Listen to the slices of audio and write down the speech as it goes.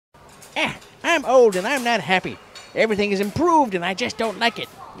I'm old and I'm not happy. Everything is improved and I just don't like it.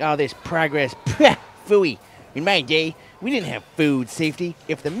 All this progress, phooey. In my day, we didn't have food safety.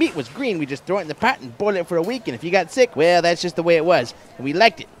 If the meat was green, we just throw it in the pot and boil it for a week, and if you got sick, well, that's just the way it was. And we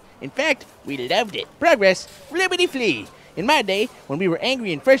liked it. In fact, we loved it. Progress, flippity-flee. In my day, when we were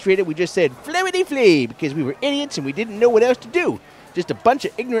angry and frustrated, we just said flippity-flee because we were idiots and we didn't know what else to do. Just a bunch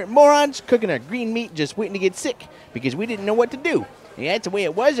of ignorant morons cooking our green meat just waiting to get sick because we didn't know what to do. Yeah, that's the way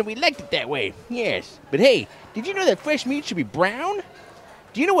it was, and we liked it that way. Yes. But hey, did you know that fresh meat should be brown?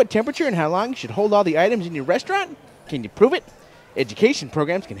 Do you know what temperature and how long you should hold all the items in your restaurant? Can you prove it? Education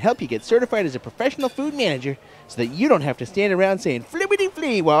programs can help you get certified as a professional food manager so that you don't have to stand around saying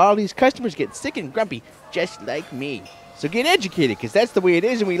flippity-flee while all these customers get sick and grumpy just like me. So get educated, because that's the way it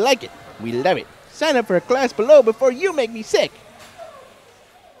is and we like it. We love it. Sign up for a class below before you make me sick.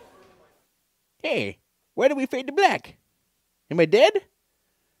 Hey, why do we fade to black? Am I dead?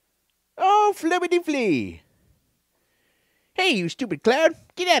 Oh, flippity-flee. Hey, you stupid cloud,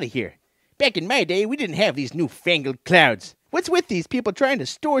 get out of here. Back in my day, we didn't have these newfangled clouds. What's with these people trying to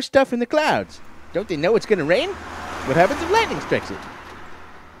store stuff in the clouds? Don't they know it's gonna rain? What happens if lightning strikes it?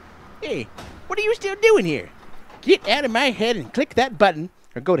 Hey, what are you still doing here? Get out of my head and click that button,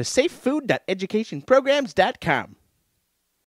 or go to safefood.educationprograms.com.